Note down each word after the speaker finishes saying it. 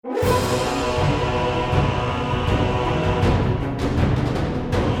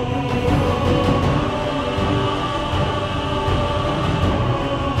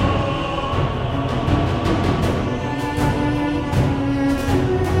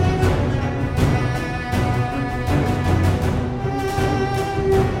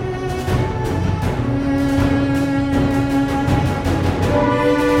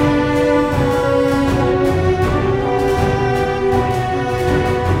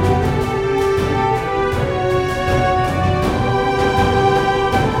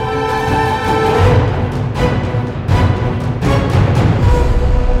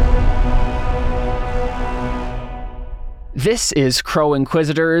This is Crow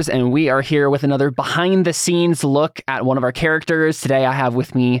Inquisitors, and we are here with another behind-the-scenes look at one of our characters. Today I have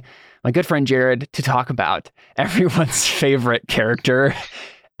with me my good friend Jared to talk about everyone's favorite character,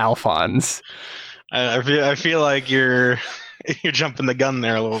 Alphonse. I feel like you're jumping the gun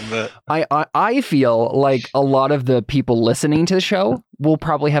there a little bit. I feel like a lot of the people listening to the show will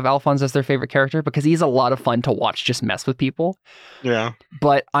probably have Alphonse as their favorite character because he's a lot of fun to watch just mess with people. Yeah.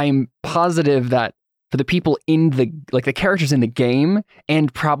 But I'm positive that for the people in the characters in the game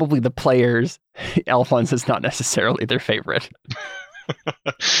and probably the players, Alphonse is not necessarily their favorite.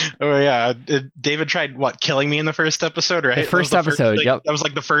 Oh yeah, David tried killing me in the first episode, right? The first episode, yep. That was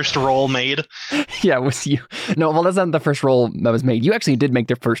like the first roll made. Yeah, it was you. No, well, that's not the first roll that was made. You actually did make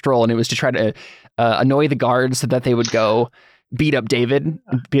the first roll, and it was to try to annoy the guards so that they would go beat up David,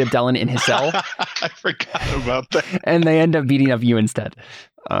 beat up Dylan in his cell. I forgot about that. And they end up beating up you instead.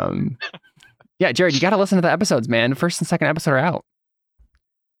 Yeah, Jared, you got to listen to the episodes, man. The first and second episode are out.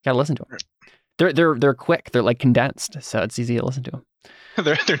 Got to listen to them. They're quick. They're like condensed, so it's easy to listen to them.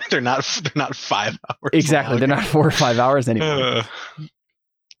 They're not 5 hours. Exactly, they're not 4 or 5 hours anymore.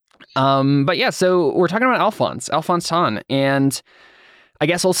 But yeah, so we're talking about Alphonse Tan, and I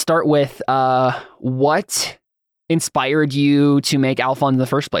guess I'll start with what inspired you to make Alphonse in the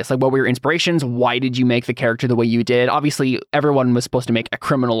first place? Like, what were your inspirations? Why did you make the character the way you did? Obviously, everyone was supposed to make a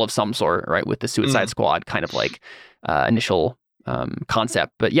criminal of some sort, right? With the Suicide Squad kind of like initial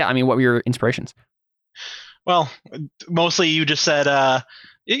concept. But yeah, I mean, what were your inspirations? Well, mostly you just said,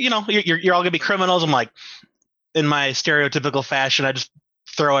 you're all gonna be criminals. I'm like, in my stereotypical fashion, I just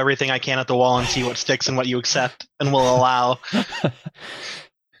throw everything I can at the wall and see what sticks and what you accept and will allow.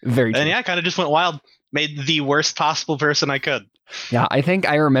 Very true. And yeah, I kind of just went wild. Made the worst possible person I could. Yeah, I think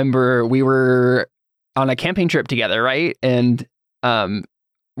I remember we were on a camping trip together, right? And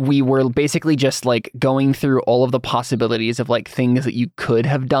we were basically just like going through all of the possibilities of like things that you could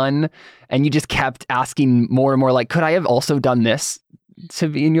have done, and you just kept asking more and more, like, could I have also done this to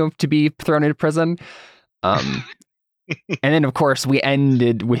be thrown into prison? And then of course we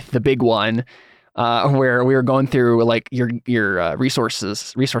ended with the big one. Where we were going through like your resource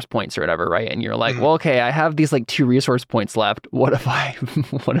points or whatever, right? And you're like, well, okay, I have these like 2 resource points left. What if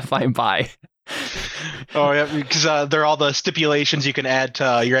I buy? Oh yeah, because they're all the stipulations you can add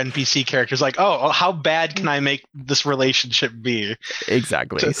to your NPC characters. Like, how bad can I make this relationship be?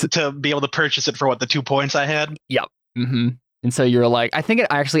 Exactly. To be able to purchase it for the 2 points I had. Yep. Mm-hmm. And so you're like, I think it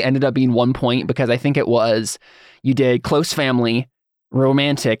actually ended up being 1 point because I think it was you did close family,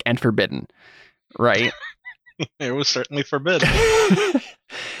 romantic, and forbidden. Right. It was certainly forbidden.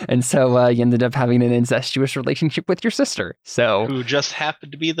 And so you ended up having an incestuous relationship with your sister. So who just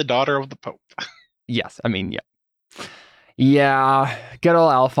happened to be the daughter of the Pope. Yes. I mean, yeah. Yeah. Good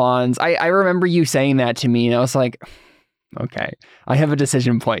old Alphonse. I remember you saying that to me, and I was like, okay, I have a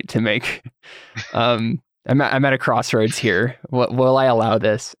decision point to make. I'm at a crossroads here. Will I allow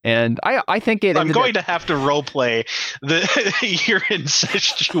this? And I think it. I'm going to have to roleplay your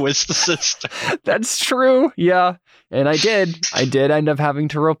incestuous sister. That's true. Yeah, and I did. I did end up having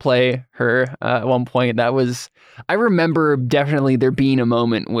to roleplay her at one point. I remember definitely there being a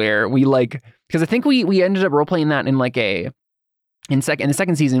moment where we because I think we ended up roleplaying that in like in the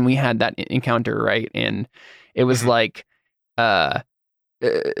second season we had that encounter, right? And it was like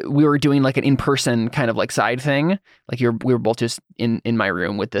we were doing like an in-person kind of like side thing. Like we were both just in my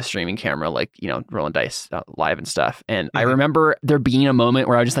room with the streaming camera, like, rolling dice live and stuff. And I remember there being a moment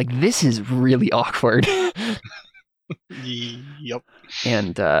where I was just like, this is really awkward. Yep.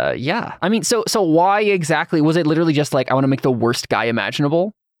 And yeah, I mean, so why exactly? Was it literally just like, I want to make the worst guy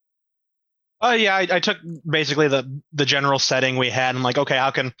imaginable? Yeah, I took basically the general setting we had. I'm like, okay,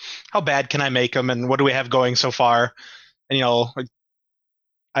 how bad can I make him? And what do we have going so far? And,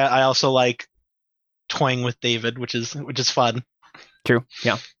 I also like toying with David, which is fun. True.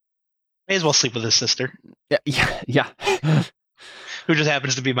 Yeah. May as well sleep with his sister. Yeah. Who just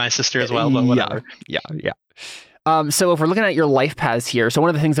happens to be my sister as well, but whatever. Yeah. So if we're looking at your life paths here, so one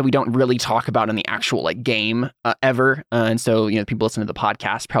of the things that we don't really talk about in the actual like game ever, and so people listening to the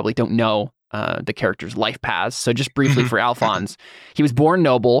podcast probably don't know the character's life paths. So just briefly for Alphonse, he was born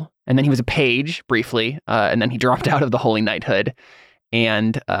noble, and then he was a page briefly, and then he dropped out of the Holy Knighthood.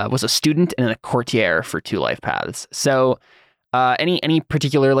 And was a student and a courtier for 2 life paths. So any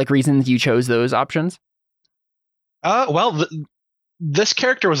particular like reasons you chose those options? Well, this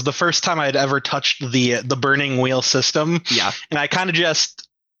character was the first time I'd ever touched the burning wheel system. Yeah. And I kind of just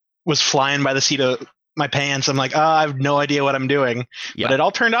was flying by the seat of my pants. I'm like, I have no idea what I'm doing. Yeah. But it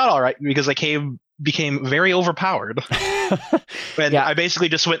all turned out all right because I came became very overpowered. And Yeah. I basically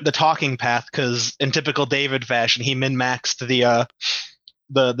just went the talking path because, in typical David fashion, he min-maxed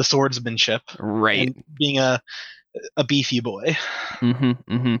the swordsmanship Right. and being a beefy boy.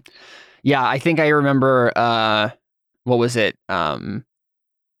 Yeah, I think I remember. What was it?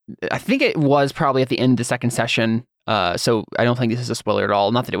 I think it was probably at the end of the second session. So I don't think this is a spoiler at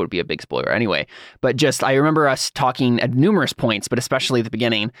all. Not that it would be a big spoiler anyway, but just I remember us talking at numerous points, but especially at the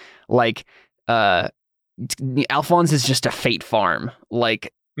beginning, like Alphonse is just a fate farm.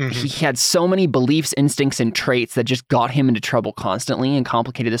 Like he had so many beliefs, instincts, and traits that just got him into trouble constantly and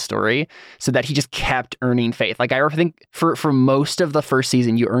complicated the story, so that he just kept earning faith. Like I think for most of the first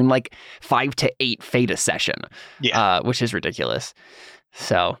season, you earn like 5 to 8 fate a session, which is ridiculous.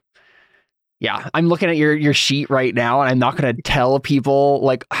 So, yeah, I'm looking at your sheet right now, and I'm not going to tell people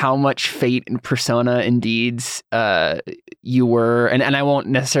like how much fate and persona and deeds you were, and I won't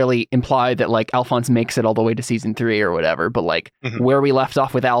necessarily imply that like Alphonse makes it all the way to season 3 or whatever, but like where we left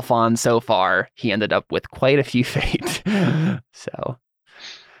off with Alphonse so far, he ended up with quite a few fate. So,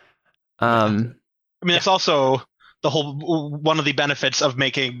 I mean, it's also the whole one of the benefits of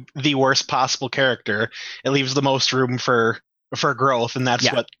making the worst possible character. It leaves the most room for growth, and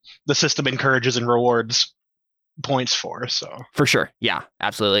that's what the system encourages and rewards points for. So for sure, yeah,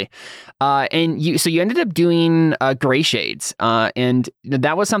 absolutely. And you ended up doing Gray Shades, and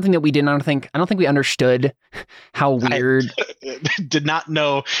that was something that we didn't. I don't think we understood how weird. I did not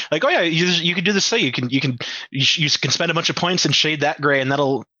know. Like, oh yeah, you can do this thing. You can spend a bunch of points and shade that gray, and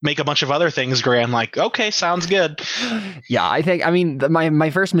that'll make a bunch of other things gray. I'm like, okay, sounds good. Yeah, I mean, my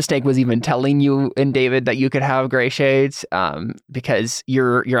first mistake was even telling you and David that you could have Gray Shades, because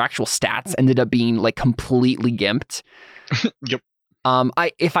your actual stats ended up being like completely gimped. Yep.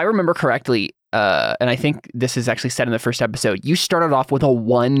 If I remember correctly, and I think this is actually said in the first episode, you started off with a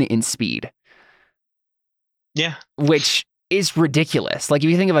 1 in speed. Yeah. Which is ridiculous. Like if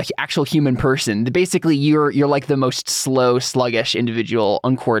you think of an actual human person, basically you're like the most slow, sluggish individual,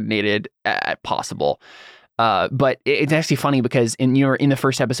 uncoordinated at possible. But it's actually funny because in the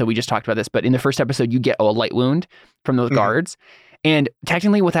first episode, we just talked about this, but in the first episode, you get a light wound from those guards. And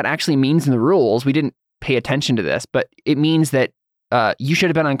technically what that actually means in the rules, we didn't pay attention to this, but it means that you should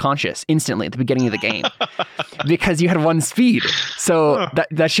have been unconscious instantly at the beginning of the game because you had 1 speed. So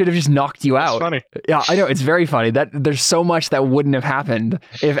that should have just knocked you out. Funny. Yeah, I know. It's very funny that there's so much that wouldn't have happened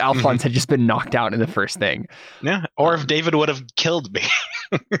if Alphonse had just been knocked out in the first thing. Yeah. Or if David would have killed me.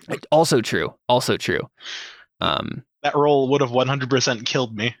 Also true. That roll would have 100%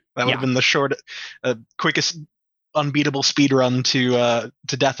 killed me. That would have been the quickest unbeatable speed run to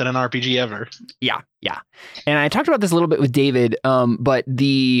death in an RPG ever. Yeah. And I talked about this a little bit with David, but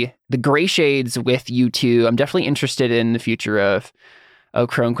the Gray Shades with you two, I'm definitely interested in the future of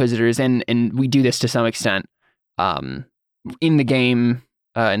Crow Inquisitors, and we do this to some extent in the game,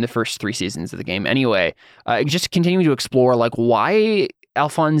 in the first 3 seasons of the game anyway. Just continuing to explore like why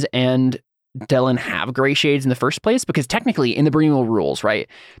Alphonse and Dylan have Gray Shades in the first place, because technically in the Brimo rules, right,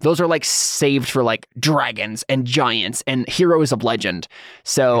 those are like saved for like dragons and giants and heroes of legend.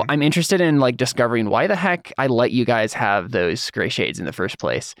 So I'm interested in like discovering why the heck I let you guys have those Gray Shades in the first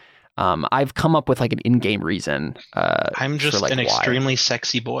place. I've come up with like an in-game reason. I'm just an extremely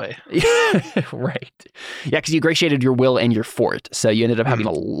sexy boy. Right. Yeah, because you Gray Shaded your will and your fort, so you ended up having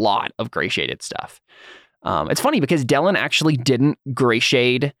a lot of Gray Shaded stuff. It's funny because Dylan actually didn't Gray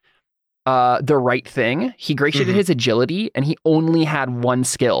Shade the right thing. He Gray Shaded his agility, and he only had 1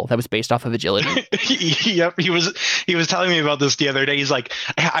 skill that was based off of agility. Yep, he was telling me about this the other day. He's like,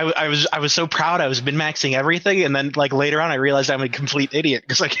 I was so proud. I was min-maxing everything, and then like later on, I realized I'm a complete idiot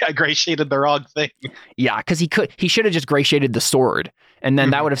because like I Gray Shaded the wrong thing. Yeah, because he should have just Gray Shaded the sword, and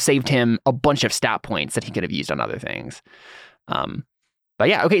then that would have saved him a bunch of stat points that he could have used on other things. But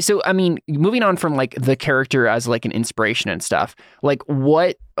yeah, okay, so I mean, moving on from like the character as like an inspiration and stuff, like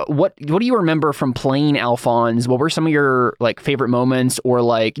what do you remember from playing Alphonse? What were some of your like favorite moments, or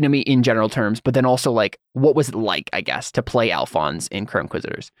like, you know, in general terms, but then also like what was it like, I guess, to play Alphonse in Crow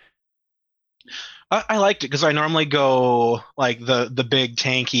Inquisitors? I liked it because I normally go like the big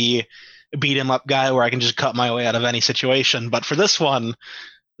tanky beat him up guy where I can just cut my way out of any situation. But for this one,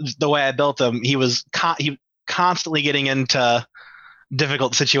 the way I built him, he was constantly getting into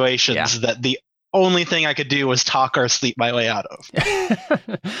difficult situations that the only thing I could do was talk or sleep my way out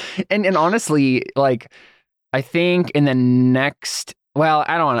of. and honestly, like I think in the next, well,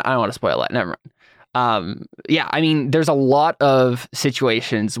 I don't want to spoil it. Never mind. Yeah, I mean, there's a lot of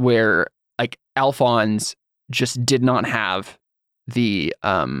situations where like Alphonse just did not have the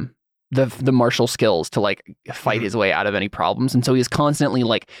the martial skills to like fight his way out of any problems, and so he was constantly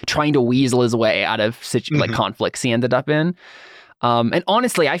like trying to weasel his way out of like conflicts he ended up in. And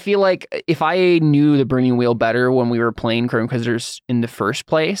honestly, I feel like if I knew the Burning Wheel better when we were playing Chrome Inquisitors in the first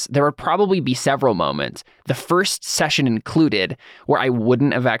place, there would probably be several moments, the first session included, where I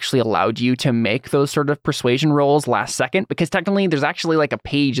wouldn't have actually allowed you to make those sort of persuasion rolls last second, because technically there's actually like a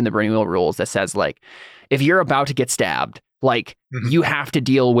page in the Burning Wheel rules that says like, if you're about to get stabbed, like you have to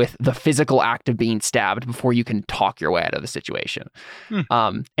deal with the physical act of being stabbed before you can talk your way out of the situation.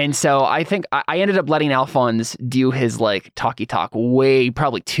 And so I think I ended up letting Alphonse do his like talky talk way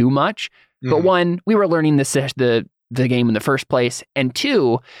probably too much. But one, we were learning the game in the first place, and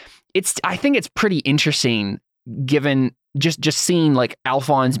two, I think it's pretty interesting given just seeing like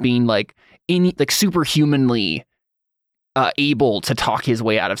Alphonse being like superhumanly able to talk his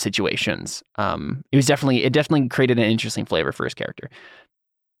way out of situations. It definitely created an interesting flavor for his character.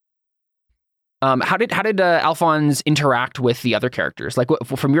 How did Alphonse interact with the other characters? Like,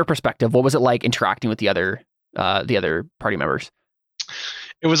 from your perspective, what was it like interacting with the other party members?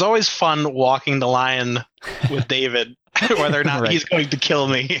 It was always fun walking the line with David, whether or not he's going to kill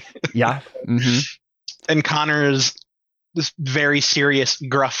me. Yeah. And Connor is this very serious,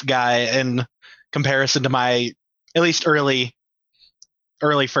 gruff guy in comparison to my, at least early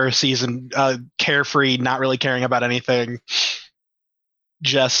first season, carefree, not really caring about anything,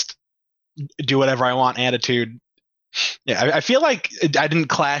 just do whatever I want attitude. Yeah, I feel like I didn't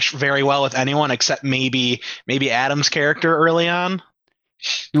clash very well with anyone except maybe Adam's character early on.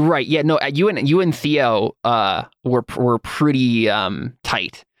 Right. Yeah. No. You and Theo were pretty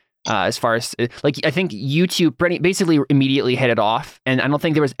tight. As far as like, I think you two basically immediately hit it off, and I don't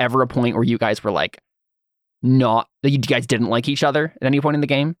think there was ever a point where you guys were like, that you guys didn't like each other at any point in the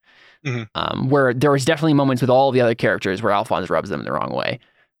game. Where there was definitely moments with all the other characters where Alphonse rubs them the wrong way.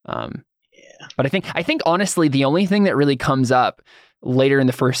 But I think honestly, the only thing that really comes up later in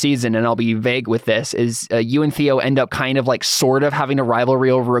the first season, and I'll be vague with this, is you and Theo end up kind of like sort of having a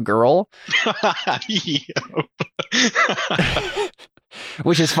rivalry over a girl.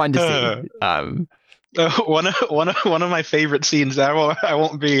 Which is fun to see. One of my favorite scenes. I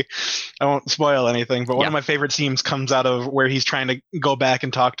won't spoil anything, but one of my favorite scenes comes out of where he's trying to go back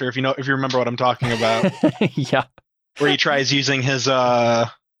and talk to her. If you remember what I'm talking about. Yeah. Where he tries using his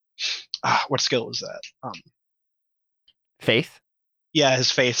what skill is that? Faith. Yeah,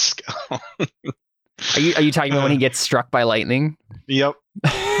 his faith skill. Are you talking about when he gets struck by lightning? Yep.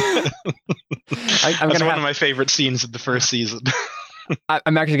 That's one of my favorite scenes of the first season.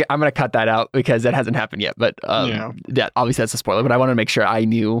 I'm gonna cut that out because that hasn't happened yet. But yeah, obviously that's a spoiler. But I wanted to make sure I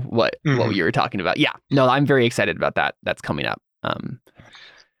knew what you were talking about. Yeah, no, I'm very excited about that. That's coming up.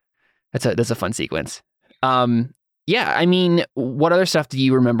 That's a fun sequence. Yeah, I mean, what other stuff do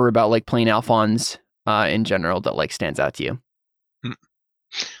you remember about like playing Alphonse in general that like stands out to you?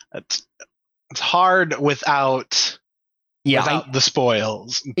 It's hard without the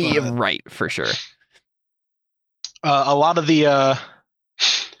spoils. Yeah, right, for sure. A lot of the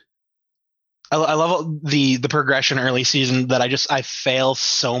I love the progression early season that I fail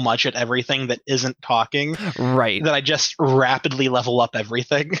so much at everything that isn't talking. Right. That I just rapidly level up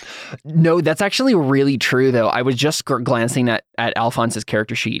everything. No, that's actually really true though. I was just glancing at Alphonse's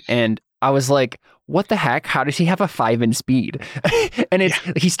character sheet and I was like, what the heck? How does he have a 5 in speed? And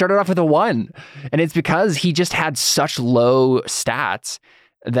he started off with a 1. And it's because he just had such low stats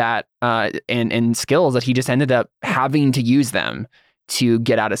that and skills that he just ended up having to use them to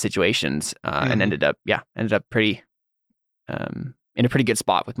get out of situations and ended up pretty in a pretty good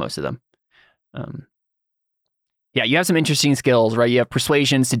spot with most of them. Yeah, you have some interesting skills, right? You have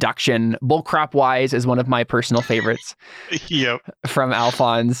persuasion, seduction. Bullcrap wise is one of my personal favorites. Yep. From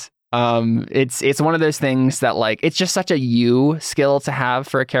Alphonse. It's one of those things that like it's just such a you skill to have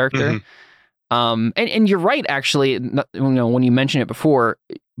for a character. And you're right, actually, when you mentioned it before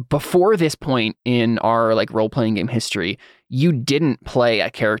this point in our like role-playing game history, you didn't play a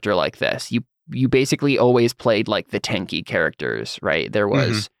character like this. You basically always played like the tanky characters, right? There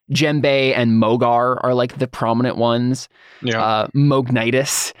was Djembe and Mogar are like the prominent ones. Yeah.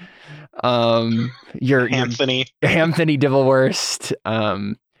 Mognitus. Your Anthony Divilwurst.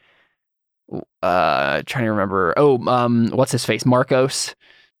 Trying to remember. What's his face? Marcos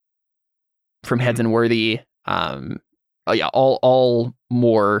from Heads and Worthy. All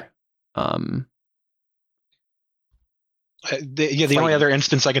more. The only other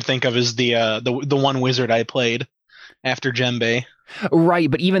instance I could think of is the one wizard I played after Djembe. Right,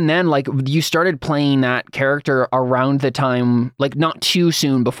 but even then, like you started playing that character around the time, like not too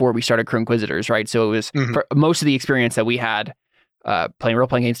soon before we started Chrome Inquisitors, right? So it was for most of the experience that we had playing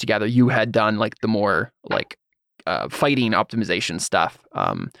role-playing games together, you had done like the more like fighting optimization stuff.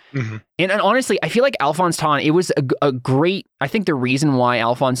 And honestly, I feel like Alphonse Ton, it was a great, I think the reason why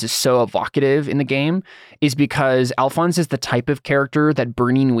Alphonse is so evocative in the game is because Alphonse is the type of character that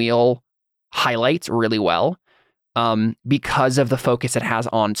Burning Wheel highlights really well, because of the focus it has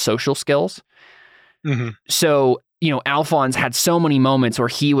on social skills. So, Alphonse had so many moments where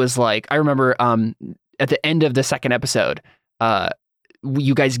he was like, I remember at the end of the second episode,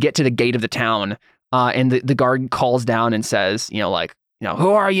 you guys get to the gate of the town, and the guard calls down and says, who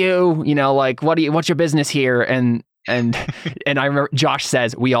are you? Like, what's your business here? And and I remember Josh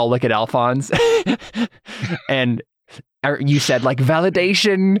says, we all look at Alphonse, and you said like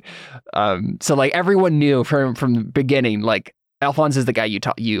validation. So like everyone knew from the beginning, like Alphonse is the guy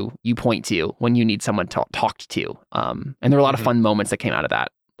you point to when you need someone talked to. And there were a lot of fun moments that came out of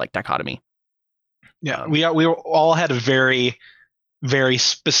that like dichotomy. Yeah, we all had a very, very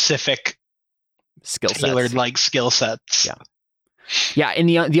specific tailored like skill sets. Yeah, and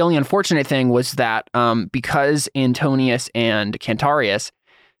the only unfortunate thing was that because Antonius and Cantarius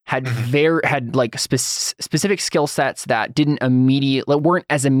had like specific skill sets that weren't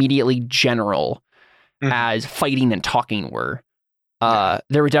as immediately general as fighting and talking were.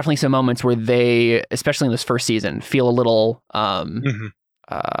 There were definitely some moments where they, especially in this first season, feel a little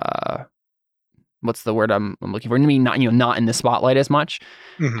what's the word I'm looking for? I mean, not in the spotlight as much.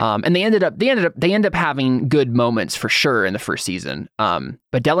 And they end up having good moments for sure in the first season.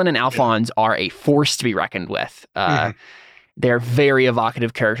 But Delenn and Alphonse are a force to be reckoned with. They're very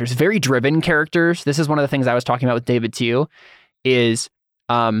evocative characters, very driven characters. This is one of the things I was talking about with David too, is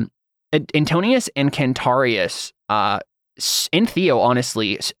Antonius and Cantarius, and Theo,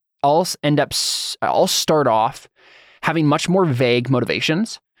 honestly, all start off having much more vague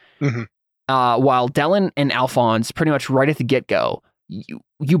motivations. While Delenn and Alphonse, pretty much right at the get-go,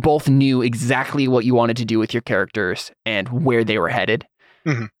 you both knew exactly what you wanted to do with your characters and where they were headed.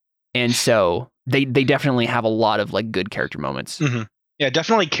 And so they definitely have a lot of like good character moments. Yeah,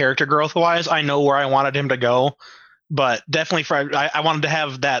 definitely character growth wise, I know where I wanted him to go, but definitely I wanted to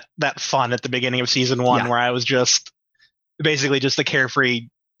have that fun at the beginning of season 1 where I was just basically just a carefree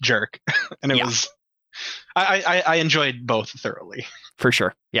jerk. And it was I enjoyed both thoroughly. For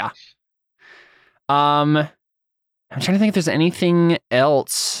sure. Yeah. I'm trying to think if there's anything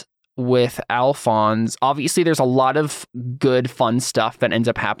else with Alphonse. Obviously, there's a lot of good, fun stuff that ends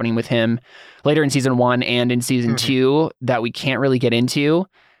up happening with him later in season 1 and in season 2 that we can't really get into.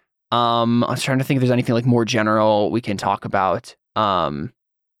 I was trying to think if there's anything like more general we can talk about.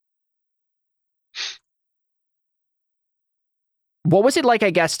 What was it like,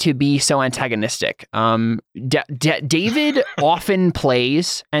 I guess, to be so antagonistic? David often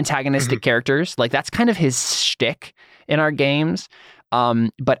plays antagonistic characters. Like, that's kind of his shtick in our games.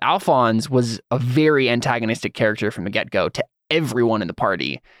 But Alphonse was a very antagonistic character from the get-go to everyone in the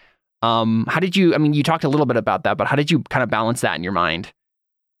party. How did you, you talked a little bit about that, but how did you kind of balance that in your mind?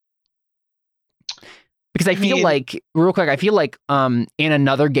 Because I feel like, real quick, in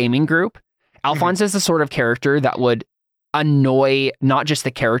another gaming group, Alphonse is the sort of character that would annoy not just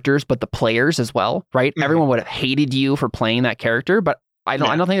the characters but the players as well, right? Everyone would have hated you for playing that character, but I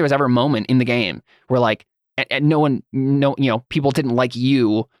don't think there was ever a moment in the game where like and people didn't like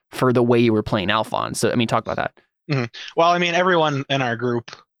you for the way you were playing Alphonse. So talk about that. Well, everyone in our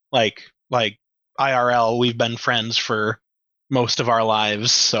group, like IRL, we've been friends for most of our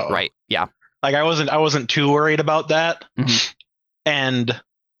lives, so right, yeah. Like I wasn't too worried about that. And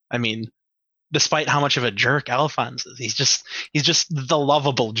despite how much of a jerk Alphonse is, he's just the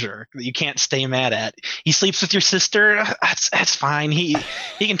lovable jerk that you can't stay mad at. He sleeps with your sister. That's fine. He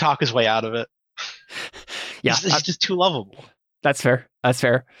can talk his way out of it. Yeah, he's just too lovable. That's fair.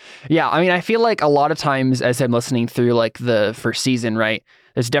 Yeah, I feel like a lot of times as I'm listening through like the first season, right,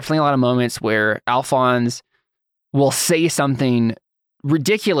 there's definitely a lot of moments where Alphonse will say something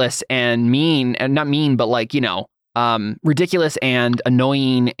ridiculous and mean, and not mean, but like, ridiculous and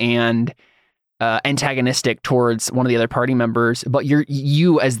annoying and antagonistic towards one of the other party members, but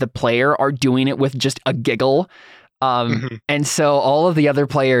you as the player are doing it with just a giggle. And so all of the other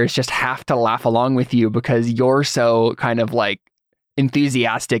players just have to laugh along with you because you're so kind of like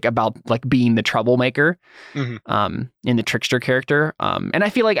enthusiastic about like being the troublemaker, in the trickster character. And I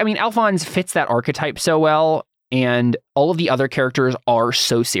feel like, Alphonse fits that archetype so well, and all of the other characters are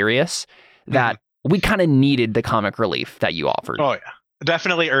so serious that we kind of needed the comic relief that you offered. Oh yeah.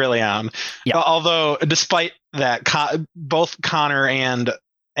 Definitely early on. Yeah. Although, despite that, both Connor and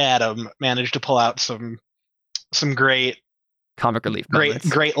Adam managed to pull out some great comic relief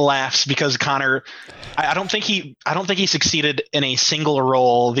great laughs because Connor, I don't think he succeeded in a single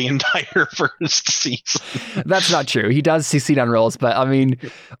role the entire first season. That's not true. He does succeed on roles, but I mean,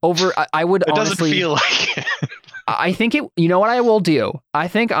 I would it honestly doesn't feel like it. I think it, you know what I will do? I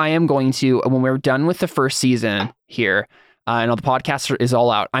think I am going to, when we're done with the first season here, and the podcast is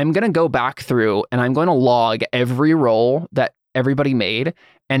all out, I'm going to go back through and I'm going to log every role that everybody made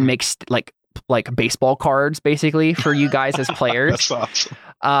and make like baseball cards basically for you guys as players. That's awesome.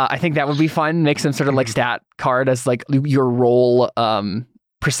 I think that would be fun. Make some sort of like stat card as like your role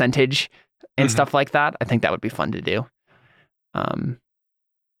percentage and stuff like that. I think that would be fun to do.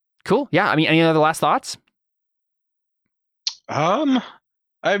 Cool. Yeah. I mean, any other last thoughts?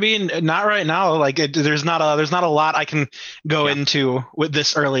 I mean, not right now. Like, there's not a lot I can go into with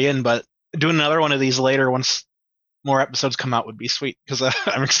this early in, but doing another one of these later once more episodes come out would be sweet because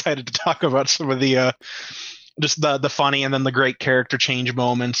I'm excited to talk about some of the just the funny and then the great character change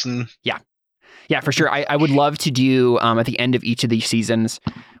moments and yeah, for sure. I would love to do at the end of each of these seasons,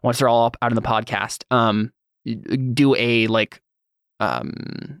 once they're all out in the podcast, do a like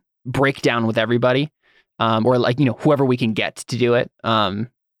breakdown with everybody. Or like, you know, whoever we can get to do it. And,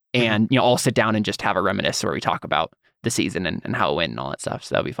 you know, all sit down and just have a reminisce where we talk about the season and how it went and all that stuff.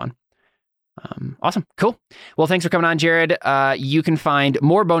 So that'll be fun. Awesome. Cool. Well, thanks for coming on, Jared. You can find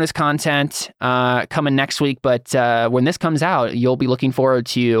more bonus content coming next week. But when this comes out, you'll be looking forward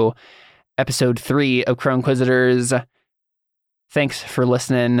to episode 3 of Crow Inquisitors. Thanks for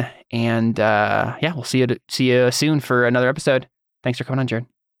listening. And yeah, we'll see you soon for another episode. Thanks for coming on, Jared.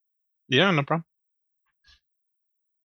 Yeah, no problem.